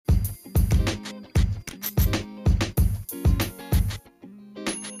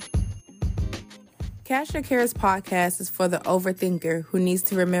Cast Your Cares podcast is for the overthinker who needs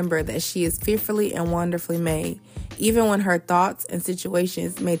to remember that she is fearfully and wonderfully made, even when her thoughts and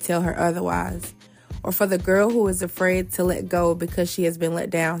situations may tell her otherwise. Or for the girl who is afraid to let go because she has been let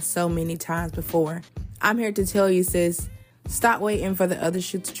down so many times before. I'm here to tell you, sis, stop waiting for the other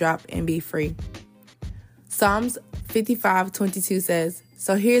shoe to drop and be free. Psalms 55:22 says,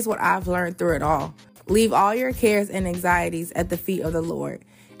 "So here's what I've learned through it all. Leave all your cares and anxieties at the feet of the Lord,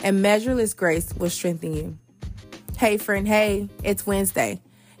 and measureless grace will strengthen you." Hey friend, hey, it's Wednesday.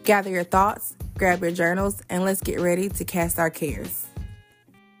 Gather your thoughts, grab your journals, and let's get ready to cast our cares.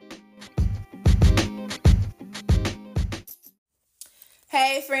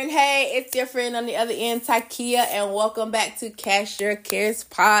 Hey friend, hey, it's your friend on the other end, Takia, and welcome back to Cast Your Cares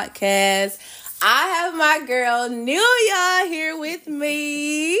podcast. I have my girl, Nealya, here with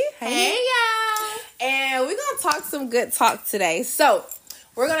me. Hey, y'all. And we're going to talk some good talk today. So,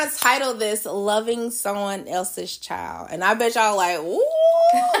 we're going to title this Loving Someone Else's Child. And I bet y'all like, ooh,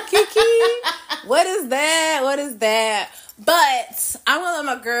 Kiki, what is that? What is that? But I'm going to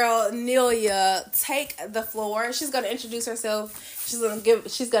let my girl, Nealya, take the floor. She's going to introduce herself. She's going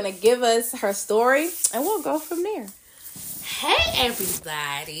to give us her story, and we'll go from there. Hey,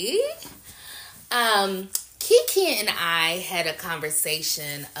 everybody. Kiki and I had a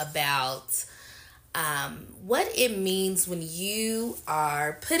conversation about what it means when you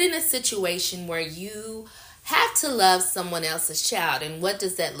are put in a situation where you have to love someone else's child, and what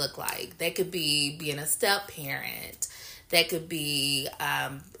does that look like? That could be being a step parent. That could be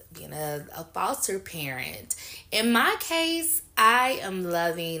being a foster parent. In my case, I am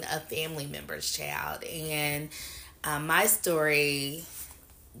loving a family member's child, and my story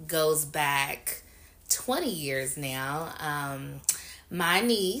goes back 20 years now. My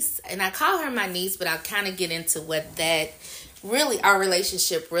niece, and I call her my niece, but I'll kind of get into what that really, our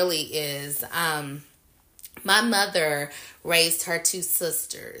relationship really is. My mother raised her two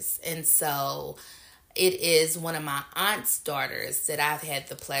sisters, and so it is one of my aunt's daughters that I've had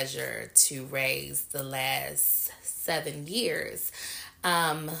the pleasure to raise the last 7 years.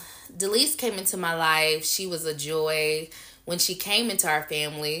 Delise came into my life. She was a joy when she came into our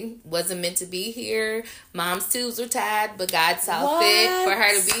family. Wasn't meant to be here. Mom's tubes were tied, but God saw fit for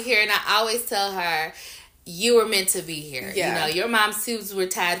her to be here. And I always tell her, you were meant to be here. Yeah. You know, your mom's tubes were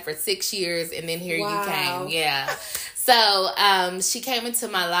tied for 6 years, and then here you came. Yeah. So she came into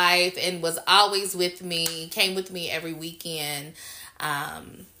my life and was always with me, came with me every weekend,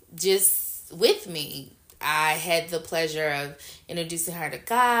 just with me. I had the pleasure of introducing her to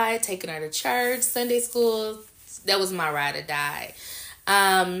God, taking her to church, Sunday school. That was my ride or die.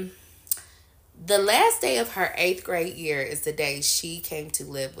 The last day of her 8th grade year is the day she came to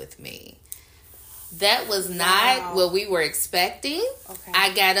live with me. That was not what we were expecting. Okay.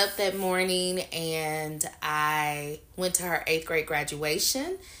 I got up that morning and I went to her 8th grade graduation.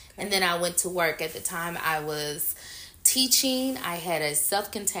 Okay. And then I went to work. At the time I was teaching. I had a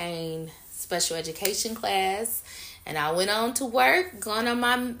self-contained special education class. And I went on to work, going on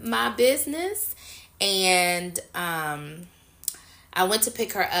my business. And I went to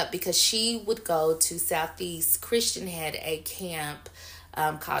pick her up because she would go to Southeast Christian, had a camp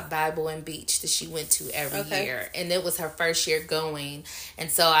called Bible and Beach that she went to every year. And it was her first year going.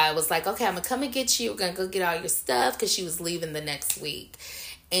 And so I was like, okay, I'm going to come and get you. We're going to go get all your stuff, because she was leaving the next week.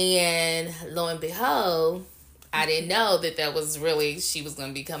 And lo and behold, I didn't know that was really, she was going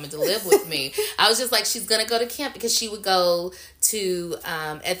to be coming to live with me. I was just like, she's going to go to camp, because she would go to,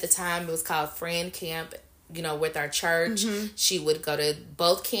 at the time it was called Friend Camp, you know, with our church. Mm-hmm. She would go to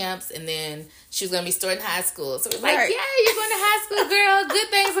both camps, and then she was going to be starting high school. So it was like, yeah, you're going to high school, girl. Good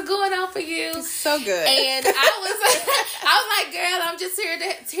things are going on for you. So good. And I was like, girl, I'm just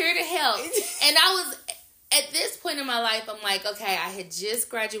here to help. And I was, at this point in my life, I'm like, okay, I had just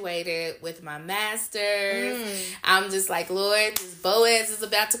graduated with my master's. I'm just like, Lord, this Boaz is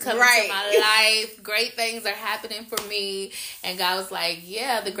about to come into my life. Great things are happening for me. And God was like,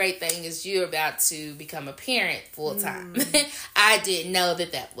 yeah, the great thing is you're about to become a parent full time. I didn't know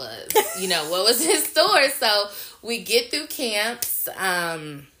that was, you know, what was in store. So we get through camps,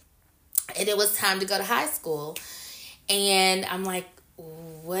 and it was time to go to high school. And I'm like,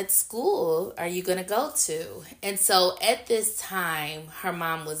 what school are you going to go to? And so at this time, her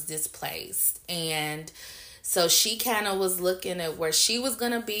mom was displaced. And so she kind of was looking at where she was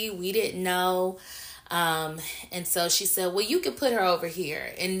going to be. We didn't know. And so she said, well, you could put her over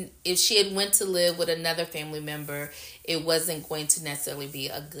here. And if she had went to live with another family member, it wasn't going to necessarily be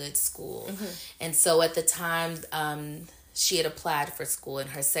a good school. Mm-hmm. And so at the time, she had applied for school, and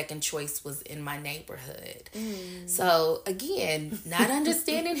her second choice was in my neighborhood. So again, not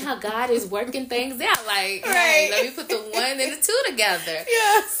understanding how God is working things out. Like, hey, let me put the one and the two together.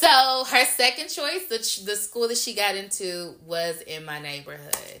 Yeah. So her second choice, the school that she got into, was in my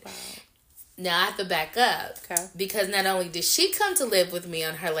neighborhood. Wow. Now I have to back up, because not only did she come to live with me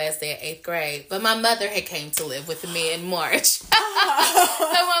on her last day of 8th grade, but my mother had came to live with me in March. So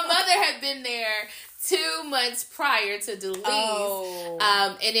my mother had been there 2 months prior to Delise.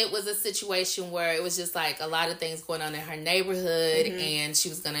 And it was a situation where it was just like a lot of things going on in her neighborhood, and she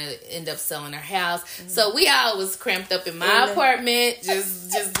was going to end up selling her house. So we all was cramped up in my apartment,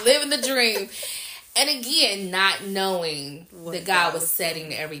 just living the dream. And again, not knowing that God was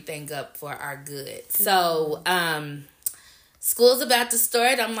setting everything up for our good. So, school's about to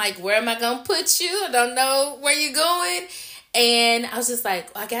start. I'm like, where am I going to put you? I don't know where you're going. And I was just like,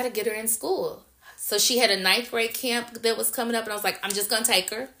 I got to get her in school. So she had a 9th grade camp that was coming up, and I was like, I'm just going to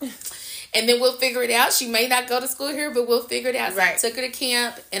take her. And then we'll figure it out. She may not go to school here, but we'll figure it out. So I took her to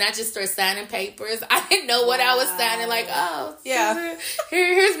camp, and I just started signing papers. I didn't know what I was signing. Like,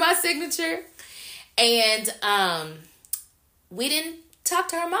 here's my signature. And we didn't talk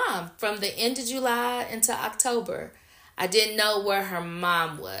to her mom from the end of July until October. I didn't know where her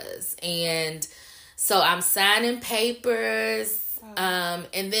mom was. And so I'm signing papers.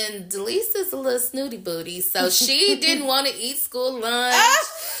 And then Delise is a little snooty booty. So she didn't want to eat school lunch.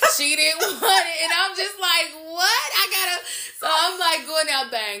 She didn't want it. And I'm just like, what? So I'm like going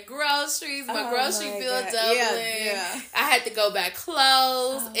out buying groceries. My grocery bill doubling. Yeah. I had to go back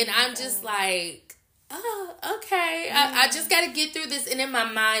clothes. And I'm just like, okay. I just got to get through this. And in my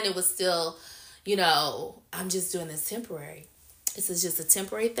mind, it was still, I'm just doing this temporary. This is just a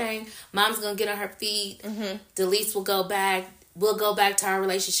temporary thing. Mom's going to get on her feet. Delise will go back. We'll go back to our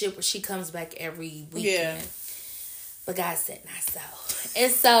relationship where she comes back every weekend. Yeah. But God said not so.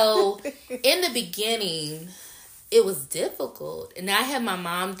 And so in the beginning, it was difficult. And I had my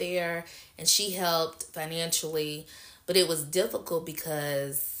mom there, and she helped financially. But it was difficult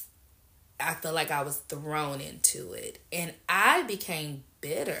because I felt like I was thrown into it. And I became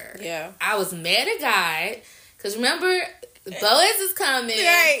bitter. Yeah. I was mad at God. Because remember, Boaz is coming.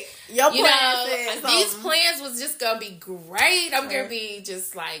 Right. These plans was just going to be great. I'm going to be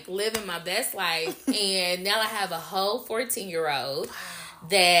just like living my best life. And now I have a whole 14-year-old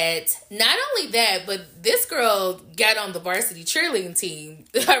that, not only that, but this girl got on the varsity cheerleading team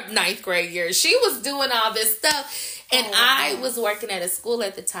her 9th grade year. She was doing all this stuff. And I was working at a school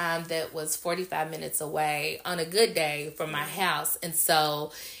at the time that was 45 minutes away on a good day from my house. And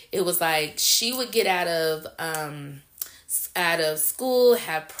so it was like she would get out of school,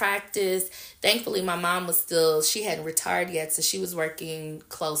 have practice. Thankfully, my mom was she hadn't retired yet, so she was working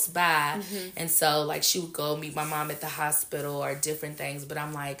close by. And so, like, she would go meet my mom at the hospital or different things. But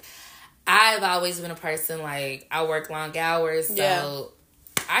I'm like, I've always been a person, like, I work long hours, so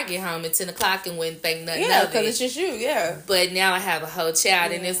I get home at 10 o'clock and wouldn't think nothing of it. Yeah, because it's just you, But now I have a whole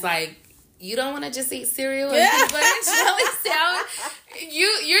child, and it's like, you don't want to just eat cereal and peanut butter and jelly sandwich.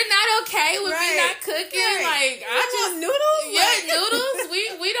 You're not okay with me not cooking. Right. Like, I just noodles. Yeah,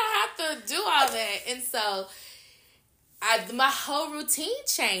 noodles. We don't have to do all that. And so my whole routine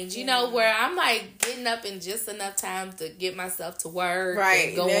changed, where I'm like getting up in just enough time to get myself to work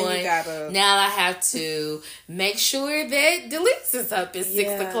and going. Now I have to make sure that Delise is up at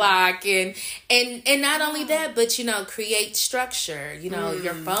 6 o'clock and not only that, but create structure.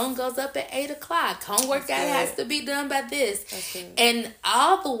 Your phone goes up at 8 o'clock. Homework has to be done by this. And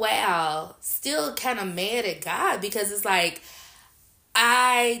all the while still kind of mad at God, because it's like,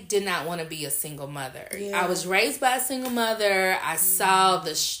 I did not want to be a single mother. I was raised by a single mother. I saw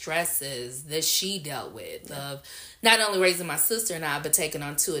the stresses that she dealt with of not only raising my sister and I, but taking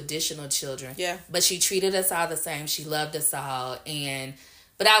on 2 additional children. Yeah. But she treated us all the same. She loved us all.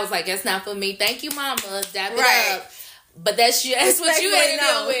 But I was like, that's not for me. Thank you, mama. Dap it up. But that's what you had to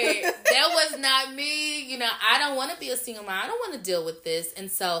deal with. That was not me. I don't want to be a single mom. I don't want to deal with this. And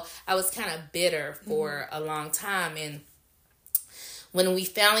so I was kind of bitter for a long time. And when we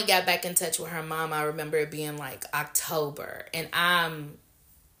finally got back in touch with her mom, I remember it being like October. And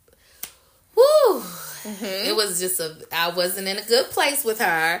it was just I wasn't in a good place with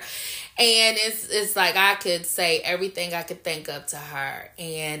her. And it's like I could say everything I could think of to her.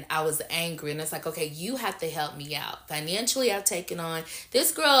 And I was angry. And it's like, okay, you have to help me out. Financially, I've taken on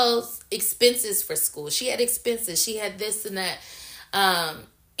this girl's expenses for school. She had expenses. She had this and that.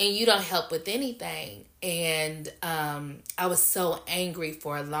 And you don't help with anything. And I was so angry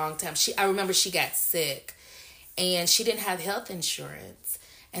for a long time. I remember she got sick and she didn't have health insurance.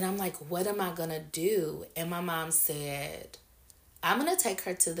 And I'm like, what am I going to do? And my mom said, I'm going to take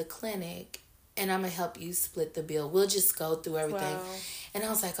her to the clinic and I'm going to help you split the bill. We'll just go through everything. Wow. And I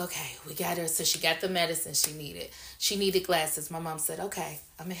was like, okay, we got her. So she got the medicine she needed. She needed glasses. My mom said, okay,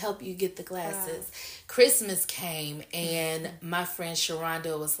 I'm going to help you get the glasses. Wow. Christmas came and my friend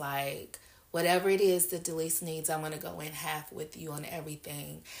Sharonda was like, whatever it is that Delise needs, I'm going to go in half with you on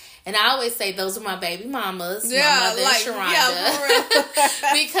everything. And I always say those are my baby mamas, my mother and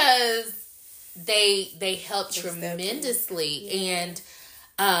Sharonda, because they help tremendously. Yeah.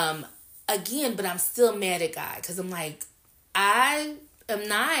 And again, but I'm still mad at God because I'm like, I am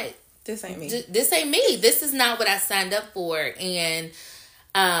not. This ain't me. This ain't me. This is not what I signed up for. And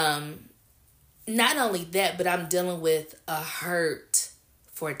not only that, but I'm dealing with a hurt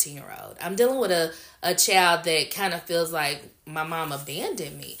 14-year-old. I'm dealing with a child that kind of feels like my mom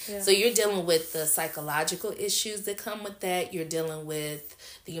abandoned me. Yeah. So you're dealing with the psychological issues that come with that. You're dealing with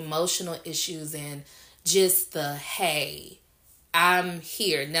the emotional issues and just the, hey, I'm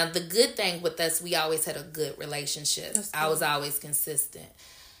here. Now, the good thing with us, we always had a good relationship. I was always consistent.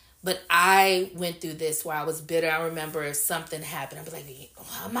 But I went through this where I was bitter. I remember if something happened, I'd be like,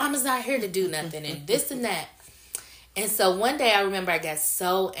 well, mama's not here to do nothing and this and that. And so one day I remember I got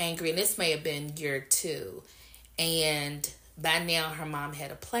so angry, and this may have been year 2. And by now her mom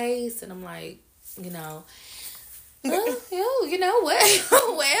had a place, and I'm like, you know what? Well,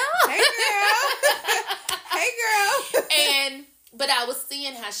 hey girl. But I was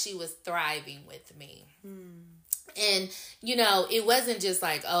seeing how she was thriving with me. And, it wasn't just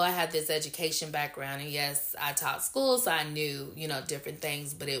like, oh, I had this education background. And yes, I taught school, so I knew, different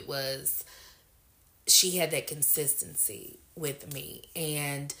things. But it was, she had that consistency with me.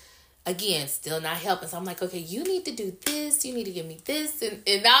 And again, still not helping. So I'm like, okay, you need to do this. You need to give me this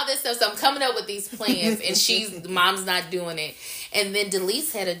and all this stuff. So I'm coming up with these plans and mom's not doing it. And then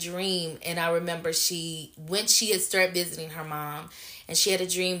Delise had a dream. And I remember when she had started visiting her mom, and she had a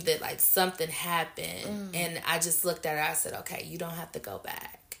dream that like something happened. And I just looked at her. I said, okay, you don't have to go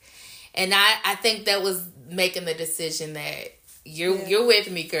back. And I think that was making the decision that you're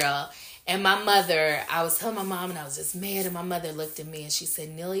with me, girl. And my mother, I was telling my mom and I was just mad. And my mother looked at me and she said,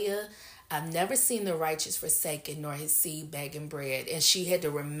 Nealya, I've never seen the righteous forsaken nor his seed begging bread. And she had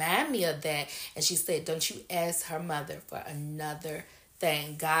to remind me of that. And she said, don't you ask her mother for another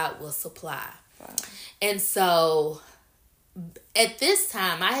thing. God will supply. Wow. And so at this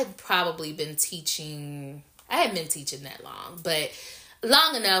time, I had probably been teaching. I hadn't been teaching that long, but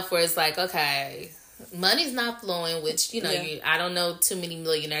long enough where it's like, okay, money's not flowing, which, I don't know too many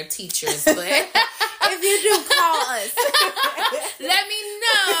millionaire teachers, but if you do, call us. Let me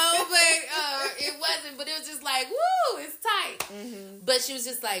know. But it wasn't, but it was just like, woo, it's tight. Mm-hmm. But she was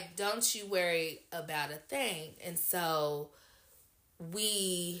just like, don't you worry about a thing. And so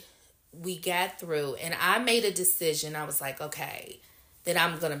we got through, and I made a decision. I was like, okay, then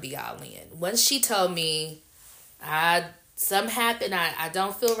I'm going to be all in. Once she told me something happened, I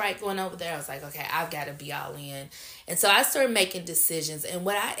don't feel right going over there, I was like, okay, I've got to be all in. And so I started making decisions. And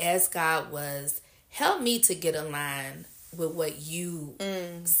what I asked God was, help me to get aligned with what you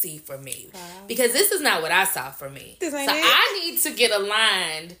see for me. Wow. Because this is not what I saw for me. I need to get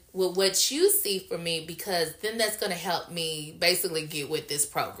aligned with what you see for me, because then that's going to help me basically get with this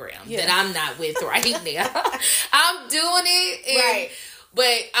program that I'm not with right now. I'm doing it. Right.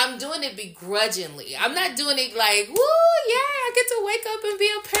 But I'm doing it begrudgingly. I'm not doing it like, woo, yeah, I get to wake up and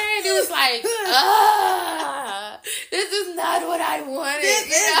be a parent. It was like, this is not what I wanted. This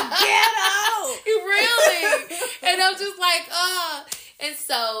is ghetto. Really. And I'm just like, And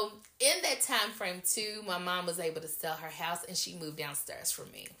so in that time frame too, my mom was able to sell her house and she moved downstairs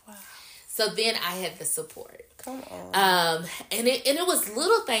from me. Wow. So then I had the support. Come on. And it was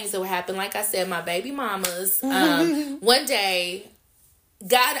little things that would happen. Like I said, my baby mamas. One day,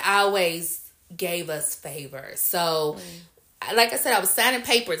 God always gave us favor. So, like I said, I was signing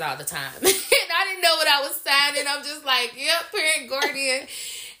papers all the time. And I didn't know what I was signing. I'm just like, yep, parent guardian.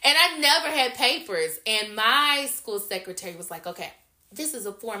 And I never had papers. And my school secretary was like, okay, this is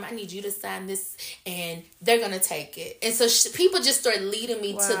a form. I need you to sign this. And they're going to take it. And so people just started leading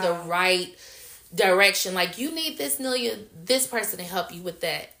me to the right direction. Like, you need this, Nealya, this person to help you with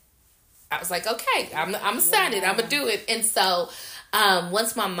that. I was like, okay, I'm going to sign it. I'm going to do it. And so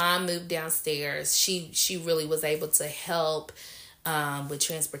once my mom moved downstairs, she really was able to help with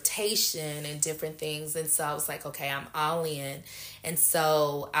transportation and different things. And so I was like, okay, I'm all in. And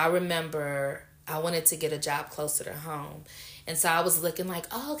so I remember I wanted to get a job closer to home. And so I was looking like,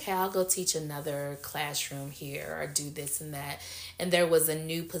 oh, okay, I'll go teach another classroom here or do this and that. And there was a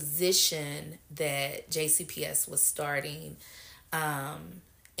new position that JCPS was starting.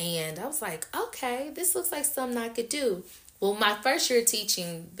 And I was like, okay, this looks like something I could do. Well, my first year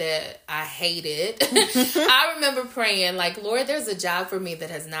teaching that I hated, I remember praying, like, Lord, there's a job for me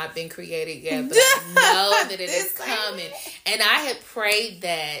that has not been created yet, but I know that it is coming. And I had prayed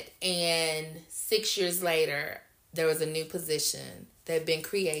that, and 6 years later, there was a new position that had been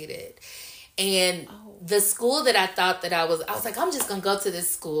created. And the school that I thought that I was like, I'm just going to go to this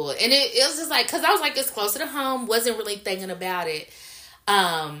school. And it was just like, because I was like, it's closer to home, wasn't really thinking about it.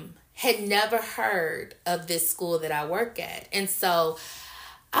 Had never heard of this school that I work at. And so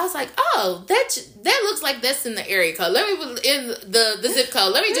I was like, oh, that looks like that's in the area code. Let me put in the zip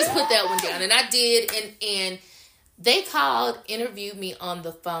code. Let me just put that one down. And I did. And they called, interviewed me on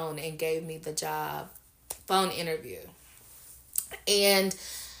the phone, and gave me the job. Phone interview. And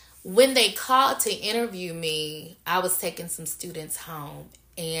when they called to interview me, I was taking some students home.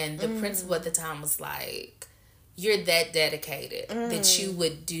 And the principal at the time was like, you're that dedicated that you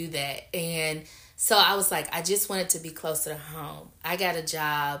would do that. And so I was like, I just wanted to be closer to home. I got a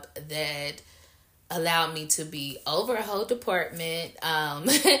job that allowed me to be over a whole department,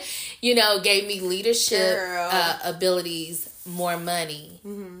 gave me leadership abilities, more money.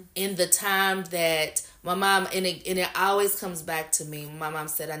 In the time that my mom, and it always comes back to me, my mom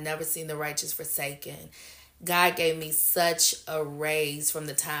said, I never seen the righteous forsaken. God gave me such a raise from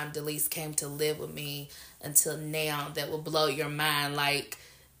the time Delise came to live with me until now that will blow your mind, like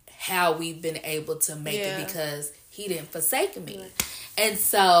how we've been able to make it because he didn't forsake me. Right. And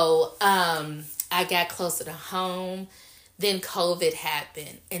so I got closer to home. Then COVID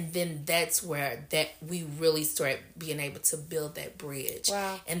happened, and then that's where that we really started being able to build that bridge.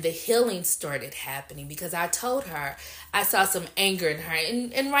 Wow. And the healing started happening because I told her, I saw some anger in her,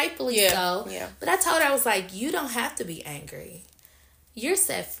 and rightfully so. Yeah. But I told her, I was like, you don't have to be angry. You're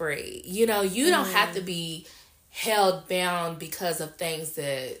set free. You don't have to be held bound because of things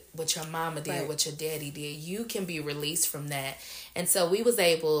that what your mama did, what your daddy did. You can be released from that. And so we was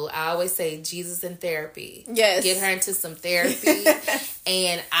able, I always say Jesus in therapy. Yes. Get her into some therapy.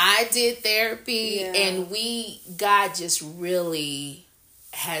 And I did therapy, and God just really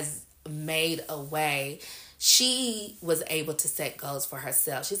has made a way. She was able to set goals for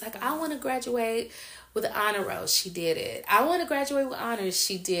herself. She's like, I want to graduate with an honor roll. She did it. I want to graduate with honors.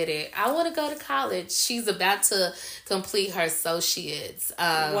 She did it. I want to go to college. She's about to complete her associates.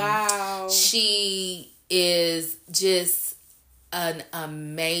 Wow. She is just an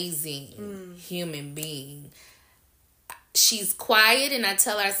amazing human being. She's quiet, and I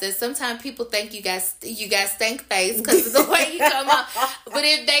tell her, I said, sometimes people think you got stank face because of the way you come up. But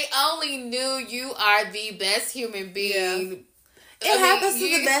if they only knew you are the best human being. It happens to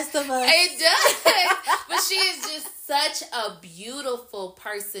the best of us. It does. But she is just such a beautiful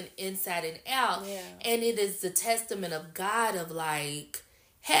person inside and out. Yeah. And it is the testament of God of like,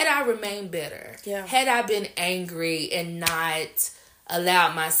 had I remained bitter, had I been angry and not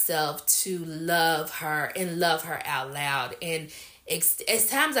allowed myself to love her and love her out loud. And at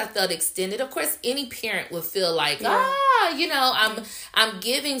times I felt extended. Of course, any parent would feel like, I'm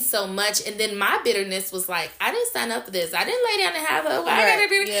giving so much. And then my bitterness was like, I didn't sign up for this. I didn't lay down and have her. I gotta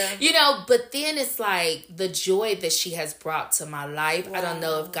do it. But then it's like the joy that she has brought to my life. Wow. I don't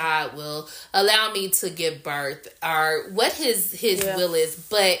know if God will allow me to give birth or what his will is,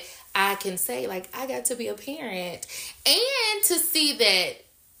 but I can say, like, I got to be a parent and to see that,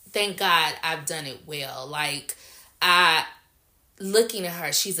 thank God, I've done it well. Like, looking at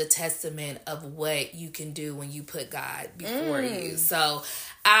her, she's a testament of what you can do when you put God before you. So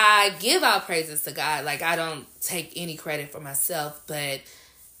I give all praises to God. Like, I don't take any credit for myself, but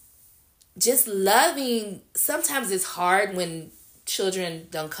just loving, sometimes it's hard when children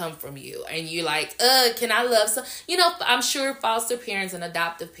don't come from you and you're like, can I love some? I'm sure foster parents and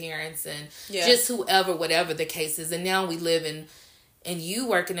adoptive parents and just whoever, whatever the case is. And now we live in, and you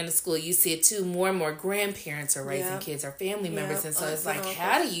working in a school, you see it too. More and more grandparents are raising kids or family members. And so it's like,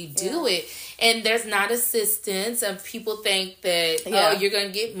 how do you do it? And there's not assistance. And people think that, you're going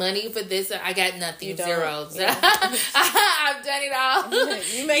to get money for this. I got nothing. Zero. Yeah. I've done it all.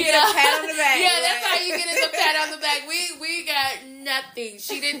 You may get a pat on the back. Yeah, that's how you get a pat on the back. We got nothing.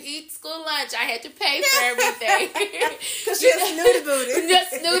 She didn't eat school lunch. I had to pay for everything. Because she's a snooty booty.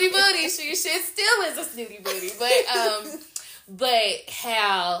 Just snooty booty. She still is a snooty booty. But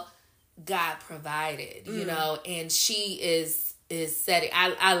how God provided, and she is setting.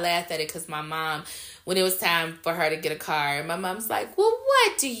 I laugh at it because my mom, when it was time for her to get a car, my mom's like, well,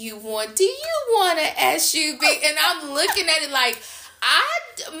 what do you want? Do you want an SUV? And I'm looking at it like,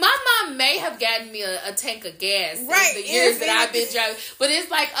 My mom may have gotten me a tank of gas in Right. the years that I've been driving, but it's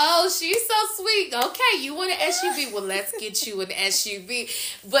like, oh, she's so sweet. Okay, you want an SUV? Well, let's get you an SUV.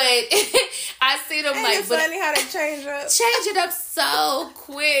 But I see them Ain't like, it funny how they change it up so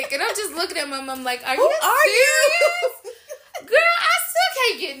quick, and I'm just looking at my mom like, are Who you are serious? you? Girl, I still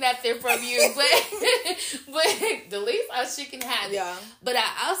can't get nothing from you, but the least she can have it. Yeah. But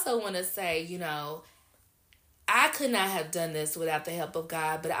I also want to say, you know, I could not have done this without the help of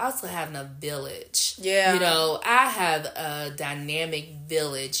God, but I also have a village. Yeah. You know, I have a dynamic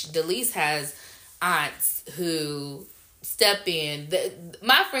village. Delise has aunts who step in.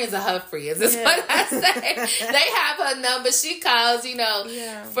 My friends are her friends. That's what I say. They have her number. She calls, you know,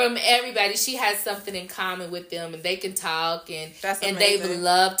 from everybody. She has something in common with them, and they can talk, and they've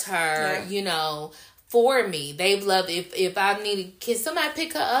loved her, you know, for me. They've loved, if I need, can somebody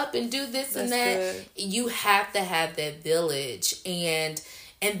pick her up and do this and that? Good. You have to have that village. And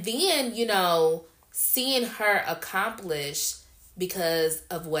then, you know, seeing her accomplish because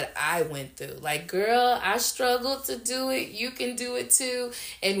of what I went through. Like, girl, I struggled to do it. You can do it too.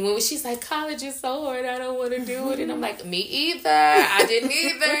 And when she's like, college is so hard, I don't want to do it. And I'm like, me either. I didn't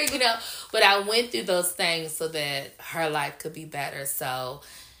either, you know. But I went through those things so that her life could be better. So,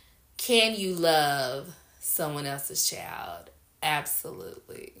 can you love someone else's child?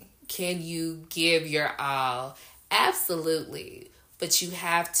 Absolutely. Can you give your all? Absolutely. But you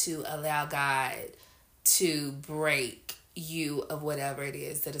have to allow God to break you of whatever it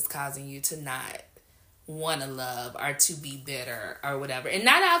is that is causing you to not want to love or to be bitter or whatever. And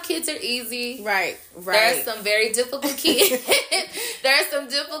not all kids are easy. Right. There are some very difficult kids. There are some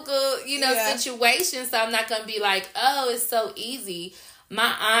difficult, you know, situations. So I'm not going to be like, oh, it's so easy.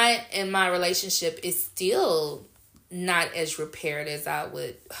 My aunt and my relationship is still not as repaired as I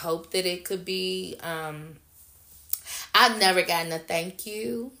would hope that it could be. I've never gotten a thank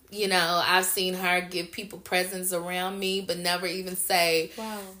you. You know, I've seen her give people presents around me, but never even say,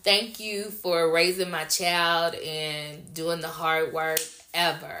 thank you for raising my child and doing the hard work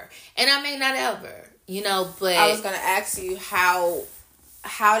ever. And I may not ever, you know, but I was going to ask you, how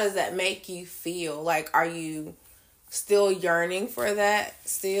does that make you feel? Like, are you still yearning for that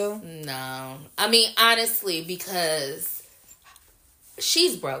still? No. I mean, honestly, because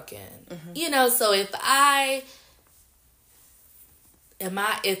she's broken. Mm-hmm. You know, so if I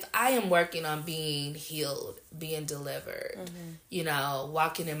am working on being healed, being delivered, you know,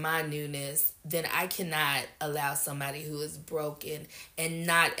 walking in my newness, then I cannot allow somebody who is broken and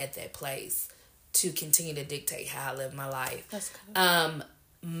not at that place to continue to dictate how I live my life. That's good.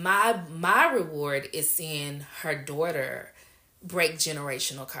 My reward is seeing her daughter break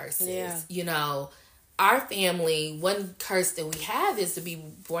generational curses. Yeah. You know, our family, one curse that we have is to be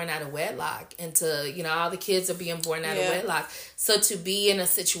born out of wedlock, and to, you know, all the kids are being born out of wedlock. So to be in a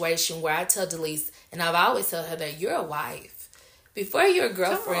situation where I tell Delise, and I've always told her that you're a wife. Before you're a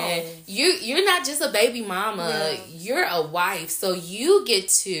girlfriend, you're not just a baby mama, you're a wife. So you get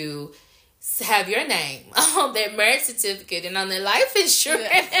to have your name on their marriage certificate and on their life insurance.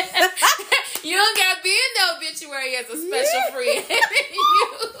 Yeah. You don't got to be in the obituary as a special friend.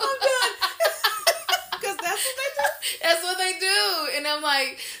 Because that's what they do. That's what they do. And I'm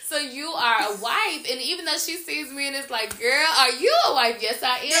like, so you are a wife. And even though she sees me and it's like, girl, are you a wife? Yes,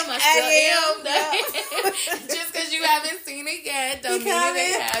 I am. I still am. Just because you haven't seen it yet don't mean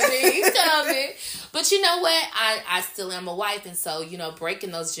it hasn't. He's coming. But you know what? I still am a wife. And so, you know,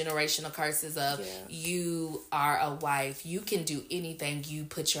 breaking those generational curses of you are a wife. You can do anything you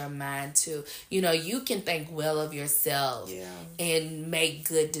put your mind to. You know, you can think well of yourself and make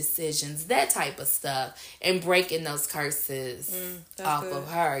good decisions. That type of stuff. And breaking those curses off of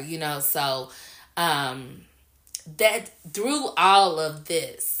her. You know, so that through all of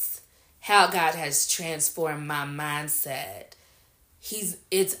this, how God has transformed my mindset,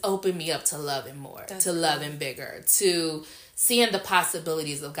 it's opened me up to loving more, to loving bigger, to seeing the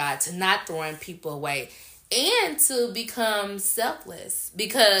possibilities of God, to not throwing people away, and to become selfless.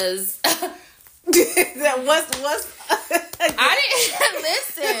 Because that was I didn't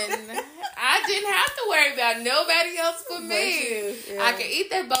listen. I didn't have to worry about nobody else but me. I could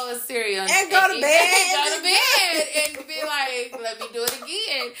eat that bowl of cereal and go to bed and be like, let me do it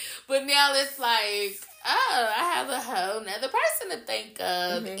again. But now it's like, oh, I have a whole nother person to think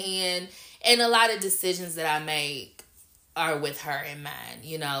of. And a lot of decisions that I make are with her in mind,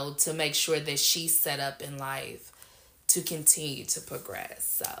 you know, to make sure that she's set up in life to continue to progress.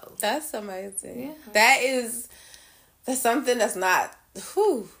 So that's amazing. That's something that's not,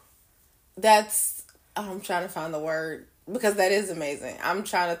 that's, I'm trying to find the word. because that is amazing. I'm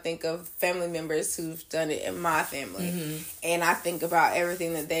trying to think of family members who've done it in my family. And I think about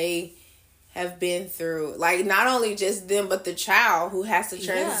everything that they have been through. Like, not only just them, but the child who has to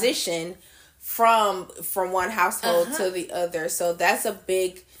transition from one household to the other. So that's a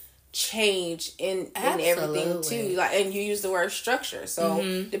big change in everything too. Like, and you use the word structure. So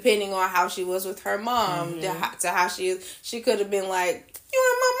depending on how she was with her mom to how she is, she could have been like, you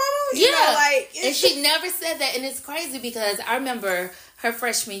and my mama? You know, like, and she never said that. And it's crazy because I remember her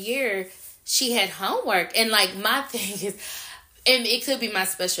freshman year, she had homework. And like, my thing is, and it could be my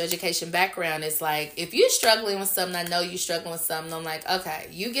special education background. It's like, if you're struggling with something, I know you're struggling with something. I'm like, okay,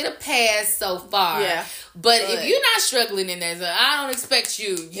 you get a pass so far. Yeah. But if you're not struggling in that, so I don't expect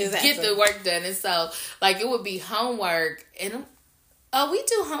you get the work done. And so, like, it would be homework. And we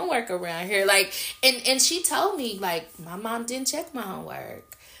do homework around here. Like, and she told me, like, my mom didn't check my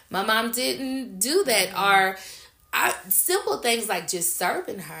homework. My mom didn't do that. Or simple things like just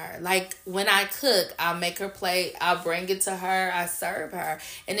serving her. Like, when I cook, I'll make her plate. I'll bring it to her. I serve her.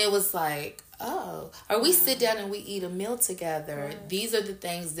 And it was like, or we sit down and we eat a meal together. These are the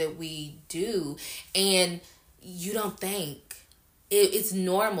things that we do. And you don't think. It's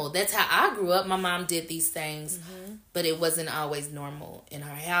normal. That's how I grew up. My mom did these things, but it wasn't always normal in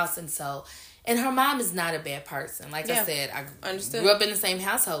her house. And so, and her mom is not a bad person. Like I said, I grew up in the same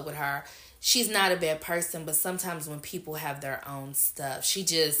household with her. She's not a bad person, but sometimes when people have their own stuff, she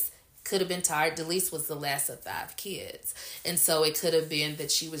just could have been tired. Delise was the last of 5 kids. And so it could have been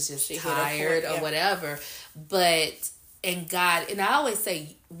that she was just tired or whatever. But, and God, and I always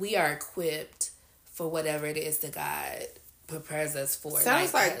say we are equipped for whatever it is that God prepares us for.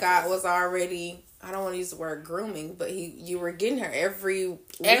 Sounds like God was already, I don't want to use the word grooming, but you were getting her every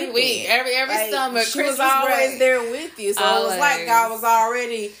week, every summer. She was always there with you, so it was like God was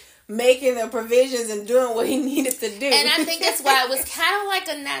already making the provisions and doing what he needed to do. And I think that's why it was kind of like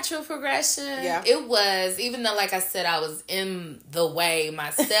a natural progression. Yeah, it was, even though, like I said, I was in the way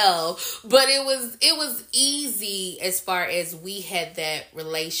myself, but it was easy as far as we had that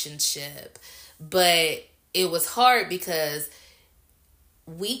relationship, but it was hard because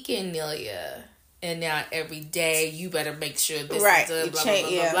weekend Nealya, and now every day you better make sure this is done, blah, blah, blah,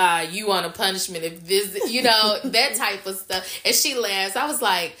 blah, blah. You want a punishment if this, that type of stuff. And she laughs. I was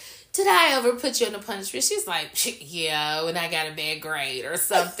like, did I ever put you on a punishment? She's like, yeah, when I got a bad grade or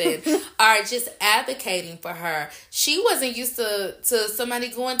something. Or just advocating for her. She wasn't used to somebody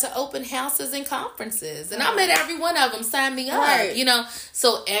going to open houses and conferences. And I'm at every one of them. Sign me up,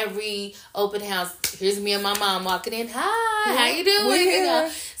 So every open house, here's me and my mom walking in. Hi, how you doing?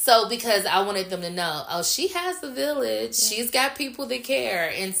 So because I wanted them to know, she has a village. Yeah. She's got people that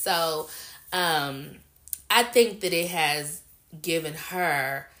care. And so I think that it has given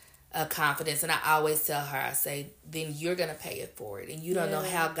her a confidence. And I always tell her, I say, then you're going to pay it forward. And you don't know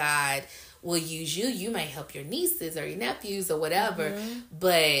how God will use you. You may help your nieces or your nephews or whatever.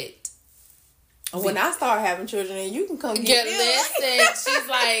 But when I start having children, and you can come get me. Listen, she's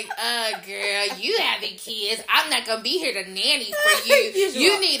like, girl, you having kids. I'm not going to be here to nanny for you.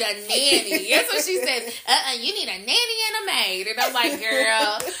 You need a nanny. That's what she said. You need a nanny and a maid. And I'm like,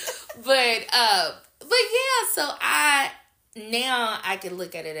 girl. But yeah, so now I can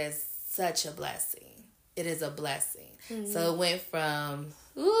look at it as such a blessing. It is a blessing. So it went from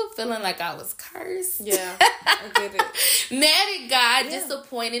feeling like I was cursed. Yeah, I get it. Mad at God,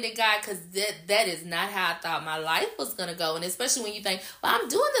 disappointed at God, because that is not how I thought my life was going to go. And especially when you think, well, I'm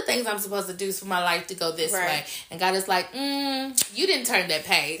doing the things I'm supposed to do for my life to go this way. And God is like, you didn't turn that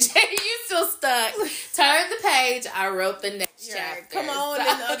page. You still stuck. Turn the page. I wrote the next chapter. Come on.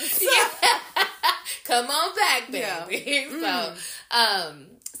 Come on back, baby. Yeah.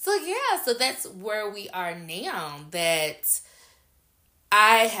 So that's where we are now, that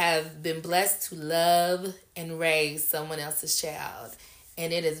I have been blessed to love and raise someone else's child.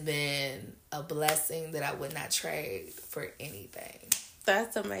 And it has been a blessing that I would not trade for anything.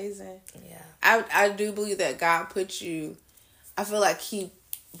 That's amazing. Yeah. I do believe that God put you, I feel like he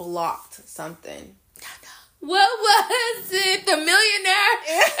blocked something. What was it? The millionaire?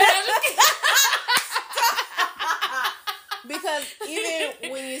 Because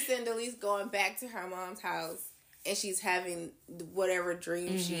even when you send Delise going back to her mom's house and she's having whatever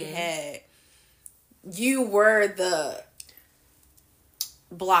dream she had, you were the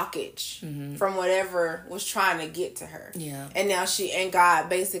blockage from whatever was trying to get to her. Yeah. And now God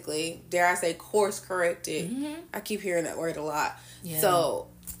basically, dare I say, course corrected. I keep hearing that word a lot. Yeah. So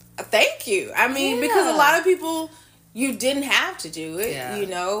thank you. I mean, because a lot of people, you didn't have to do it. Yeah.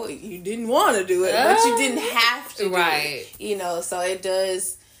 You didn't want to do it, but you didn't have to do it. So it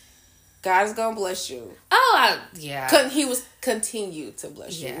does. God is gonna bless you. Yeah. He was continue to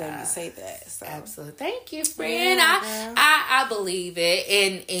bless you. Yeah. Let me say that. So. Absolutely. Thank you, friend. Yeah, I believe it,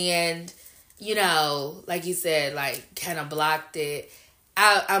 and you know, like you said, like kind of blocked it.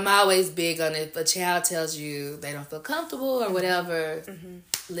 I'm always big on it. If a child tells you they don't feel comfortable or whatever,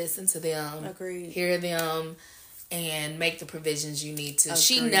 listen to them. Agreed. Hear them. And make the provisions you need to. Agreed.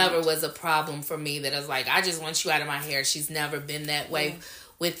 She never was a problem for me that I was like, I just want you out of my hair. She's never been that way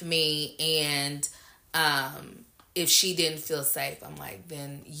with me. And if she didn't feel safe, I'm like,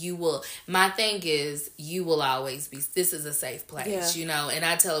 then you will. My thing is, you will always be. This is a safe place, you know. And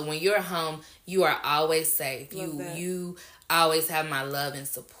I tell her, when you're home, you are always safe. You always have my love and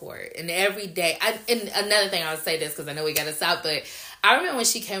support. And every day, and another thing, I'll say this because I know we got to stop, but I remember when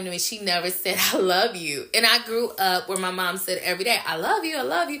she came to me, she never said, I love you. And I grew up where my mom said every day, I love you, I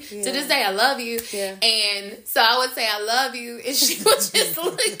love you. Yeah. To this day, I love you. Yeah. And so I would say, I love you. And she would just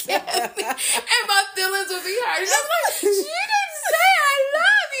look at me and my feelings would be hurt. And I'm like, she didn't say I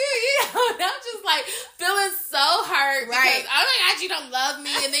love you. You know, and I'm just like feeling so hurt. Right. Because I'm like, you don't love me.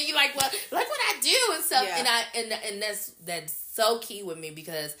 And then you're like, well, look what I do and stuff. Yeah. And that's so key with me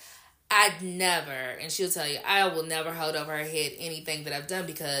because I'd never, and she'll tell you, I will never hold over her head anything that I've done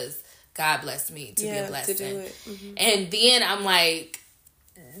because God blessed me to be a blessing. To do it. Mm-hmm. And then I'm like,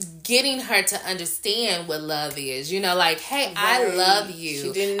 getting her to understand what love is. You know, like, hey, I love you.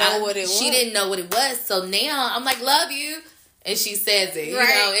 She didn't know what it was. She didn't know what it was. So now I'm like, love you. And she says it. You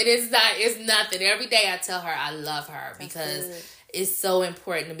know, it's nothing. Every day I tell her I love her because it's so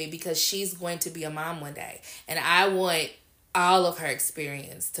important to me because she's going to be a mom one day. And I want all of her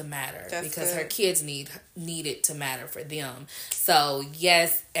experience to matter because her kids need it to matter for them. So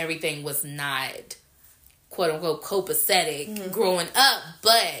yes, everything was not quote unquote copacetic growing up,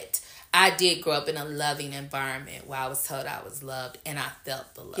 but I did grow up in a loving environment where I was told I was loved and I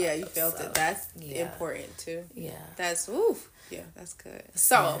felt the love. Yeah, you felt it. That's important too. Yeah. That's yeah, that's good.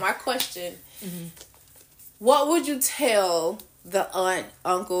 So my question, what would you tell the aunt,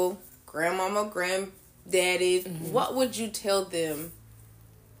 uncle, grandmama, granddaddy, what would you tell them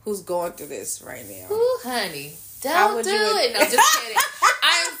who's going through this right now? Ooh, honey, don't do it. No, just kidding.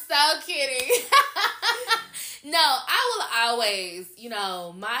 I'm so kidding. No, I will always, you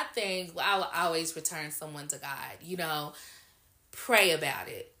know, my thing, I will always return someone to God. You know, pray about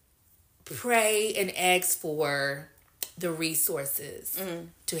it. Pray and ask for the resources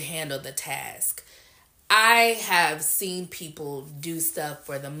to handle the task. I have seen people do stuff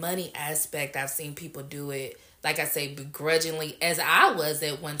for the money aspect. I've seen people do it, like I say, begrudgingly, as I was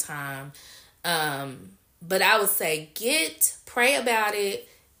at one time. But I would say pray about it,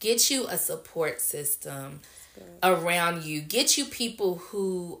 get you a support system around you, get you people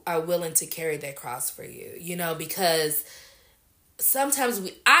who are willing to carry that cross for you, you know, because sometimes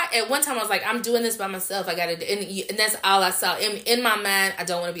at one time I was like, I'm doing this by myself. I got to, and that's all I saw in my mind. I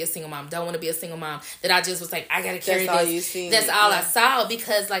don't want to be a single mom. Don't want to be a single mom. That I just was like, I got to carry this. That's all I saw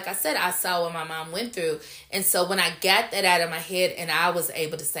because, like I said, I saw what my mom went through, and so when I got that out of my head, and I was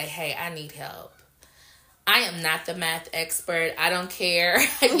able to say, hey, I need help. I am not the math expert. I don't care.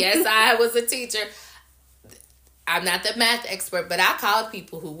 Yes, I was a teacher. I'm not the math expert, but I called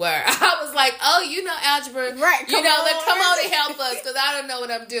people who were. I was like, oh, you know algebra. Right. Come on and help us because I don't know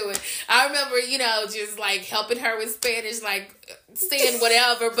what I'm doing. I remember, you know, just like helping her with Spanish, like saying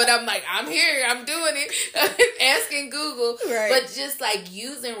whatever. But I'm like, I'm here. I'm doing it. Asking Google. Right. But just like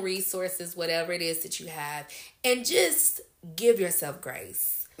using resources, whatever it is that you have, and just give yourself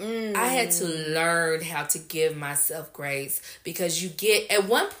grace. I had to learn how to give myself grace because at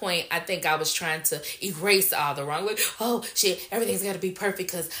one point, I think I was trying to erase all the wrong way. Oh, shit, everything's got to be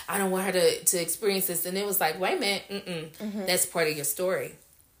perfect because I don't want her to experience this. And it was like, wait a minute, that's part of your story.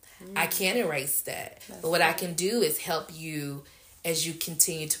 I can't erase that. But what I can do is help you as you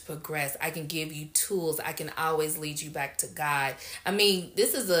continue to progress. I can give you tools. I can always lead you back to God. I mean,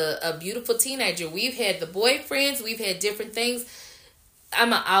 this is a beautiful teenager. We've had the boyfriends. We've had different things.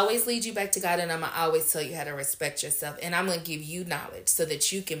 I'm going to always lead you back to God, and I'm going to always tell you how to respect yourself. And I'm going to give you knowledge so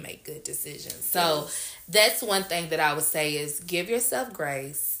that you can make good decisions. So that's one thing that I would say is give yourself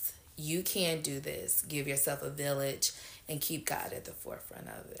grace. You can do this. Give yourself a village and keep God at the forefront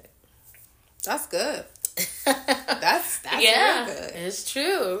of it. That's good. That's real good. It's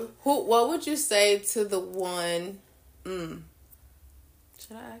true. What would you say to the one... Should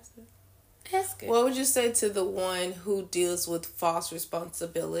I ask it? That's good. What would you say to the one who deals with false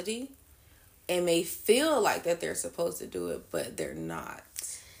responsibility and may feel like that they're supposed to do it, but they're not?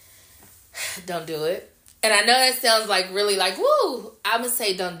 Don't do it. And I know that sounds like really like, woo. I'm going to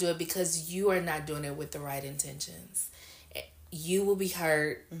say don't do it because you are not doing it with the right intentions. you will be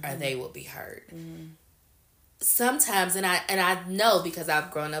hurt or they will be hurt. Sometimes, and I know because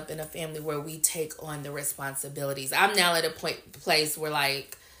I've grown up in a family where we take on the responsibilities. I'm now at a place where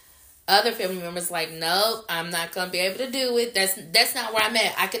like other family members like, nope, I'm not gonna be able to do it. That's not where I'm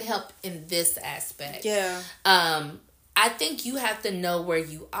at. I can help in this aspect. Yeah. I think you have to know where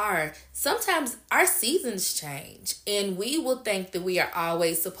you are. Sometimes our seasons change, and we will think that we are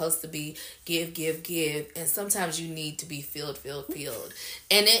always supposed to be give, and sometimes you need to be filled.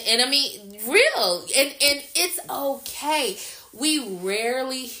 And I mean, real, and it's okay. We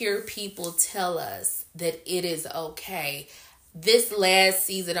rarely hear people tell us that it is okay. This last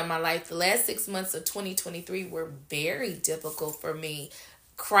season of my life, the last 6 months of 2023 were very difficult for me.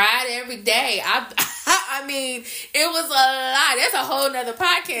 Cried every day. I mean, it was a lot. That's a whole nother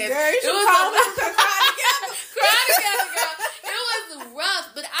podcast. Girl, it was a lot. Cry together, girl. It was rough,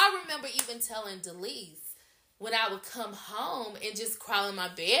 but I remember even telling Delise when I would come home and just crawl in my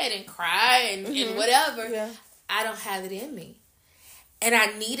bed and cry and whatever. Yeah. I don't have it in me. And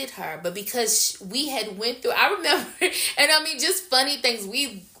I needed her, but because we had went through, I remember, and I mean, just funny things.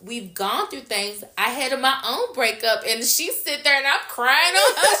 We've gone through things. I had my own breakup, and she sit there, and I'm crying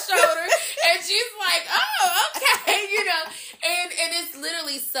on her shoulder, and she's like, "Oh, okay," you know. And it's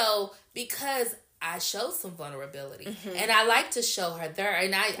literally so because I showed some vulnerability, and I like to show her there.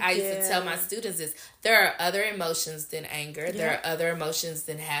 And I used to tell my students this: there are other emotions than anger. Yeah. There are other emotions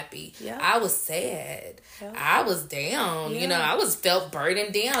than happy. Yeah. I was sad. Yeah. I was down. Yeah. You know, I felt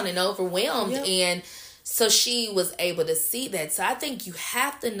burdened down and overwhelmed. Yeah. And so she was able to see that. So I think you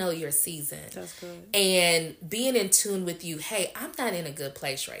have to know your season. That's good. And being in tune with you. Hey, I'm not in a good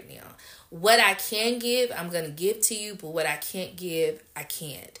place right now. What I can give, I'm going to give to you. But what I can't give, I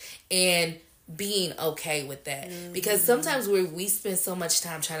can't. And being okay with that. Because sometimes we spend so much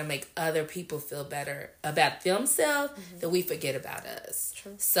time trying to make other people feel better about themselves that we forget about us.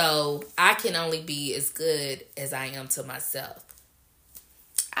 True. So I can only be as good as I am to myself.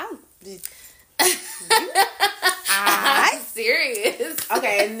 I'm serious.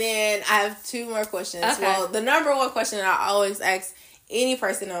 Okay, and then I have two more questions. Okay. Well, the number one question that I always ask any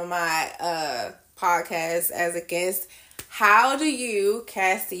person on my podcast as a guest: how do you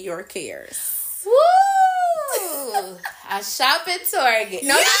cast your cares? Woo! I shop at Target.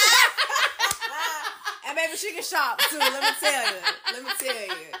 No, and baby, she can shop too. Let me tell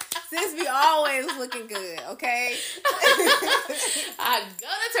you. Sis be always looking good, okay? I go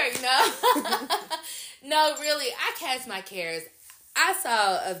to Target. No, really, I cast my cares. I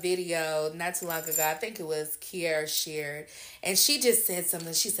saw a video not too long ago. I think it was Kiara shared. And she just said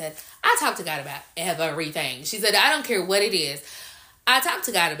something. She said, I talk to God about everything. She said, I don't care what it is. I talk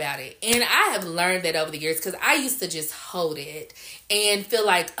to God about it. And I have learned that over the years because I used to just hold it and feel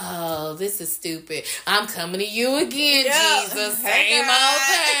like, oh, this is stupid. I'm coming to you again, Jesus. Same old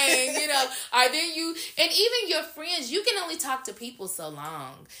thing. You know, or then you, and even your friends, you can only talk to people so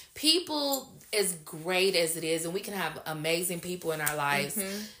long. People, as great as it is, and we can have amazing people in our lives,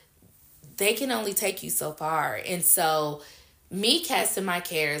 they can only take you so far. And so, me casting my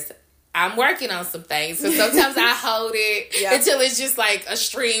cares, I'm working on some things. So sometimes I hold it until it's just like a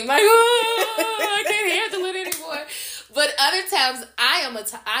stream. Like, oh, I can't handle it anymore. But other times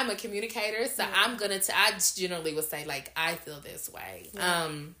I'm a communicator. So I'm going to, I generally would say like, I feel this way.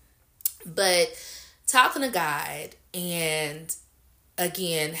 Yeah. But talking to God and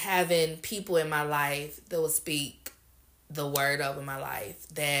again, having people in my life that will speak the word over my life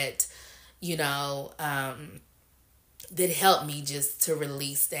that, you know, that helped me just to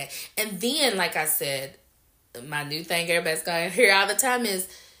release that. And then, like I said, my new thing everybody's going to hear all the time is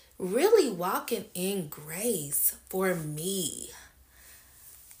really walking in grace for me.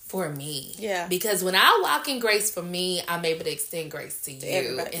 For me. Yeah. Because when I walk in grace for me, I'm able to extend grace to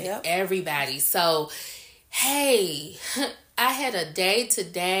you and everybody. So, hey, I had a day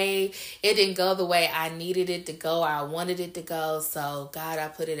today. It didn't go the way I needed it to go. I wanted it to go. So, God, I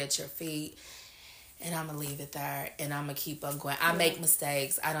put it at your feet. And I'm going to leave it there. And I'm going to keep on going. I make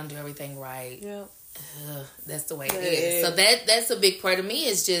mistakes. I don't do everything right. Yeah. That's the way it is. So that's a big part of me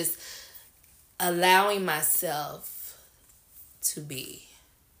is just allowing myself to be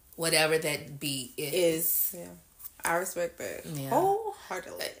whatever that be is. Yeah. I respect that. Yeah.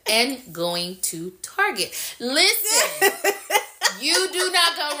 Wholeheartedly. And going to Target. Listen. You do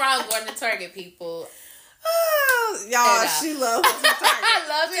not go wrong going to Target, people. Oh, y'all, she loves Target. I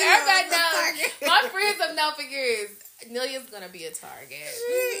love it. Everybody knows. My friends have known for years. Nealya's gonna be a Target.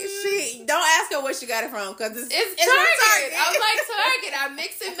 She don't ask her where she got it from because it's Target. I'm like Target. I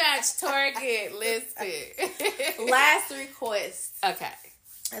mix and match Target. Listen. Last request. Okay.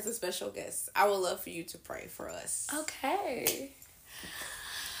 as a special guest. I would love for you to pray for us. Okay.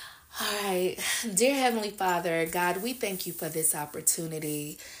 All right. Dear Heavenly Father, God, we thank you for this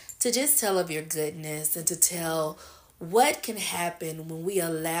opportunity to just tell of your goodness and to tell what can happen when we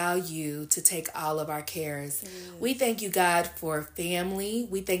allow you to take all of our cares. We thank you, God, for family.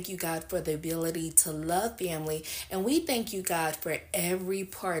 We thank you, God, for the ability to love family. And we thank you, God, for every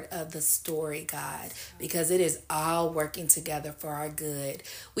part of the story, God, because it is all working together for our good.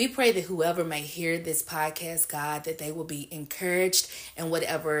 We pray that whoever may hear this podcast, God, that they will be encouraged in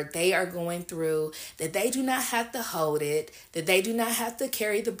whatever they are going through, that they do not have to hold it, that they do not have to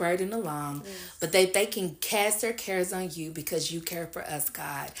carry the burden along, but that they can cast their cares on you because you care for us,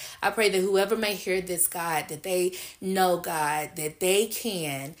 God. I pray that whoever may hear this, God, that they know, God, that they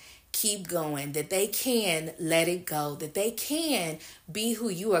can keep going, that they can let it go, that they can be who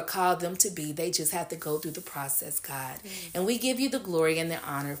you are called them to be. They just have to go through the process, God. And we give you the glory and the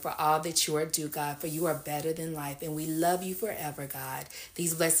honor for all that you are due, God, for you are better than life, and we love you forever, God.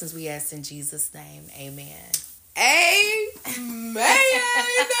 These blessings we ask in Jesus' name. Amen. Amen.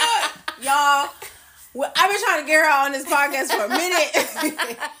 Y'all, I've been trying to get her on this podcast for a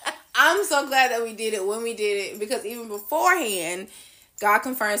minute. I'm so glad that we did it when we did it, because even beforehand, God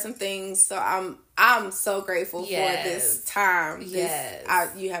confirmed some things. So I'm so grateful for this time. Yes.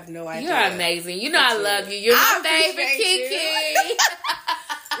 You have no idea. You're amazing. You know I love you. You're my favorite Kiki.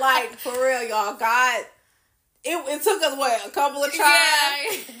 Like, for real, y'all. God, it took us, a couple of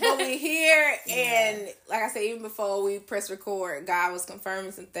tries, but we here, and like I said, even before we press record, God was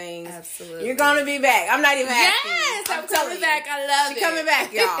confirming some things. Absolutely. You're going to be back. I'm not even asking you. Yes, I'm coming back. I love it. She's coming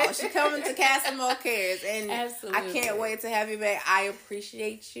back, y'all. She's coming to cast some more cares, and absolutely. I can't wait to have you back. I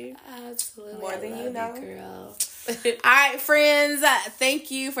appreciate you. Absolutely. More than you know. Girl. All right, friends, thank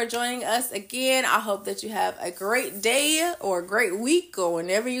you for joining us again. I hope that you have a great day or a great week or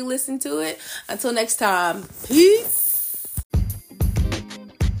whenever you listen to it. Until next time, peace.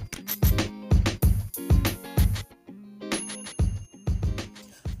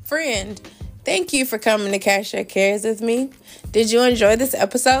 Friend, thank you for coming to Cast Your Cares with me. Did you enjoy this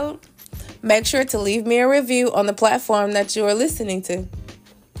episode? Make sure to leave me a review on the platform that you are listening to.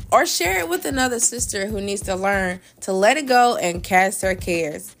 Or share it with another sister who needs to learn to let it go and cast her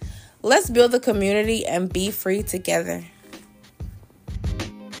cares. Let's build a community and be free together.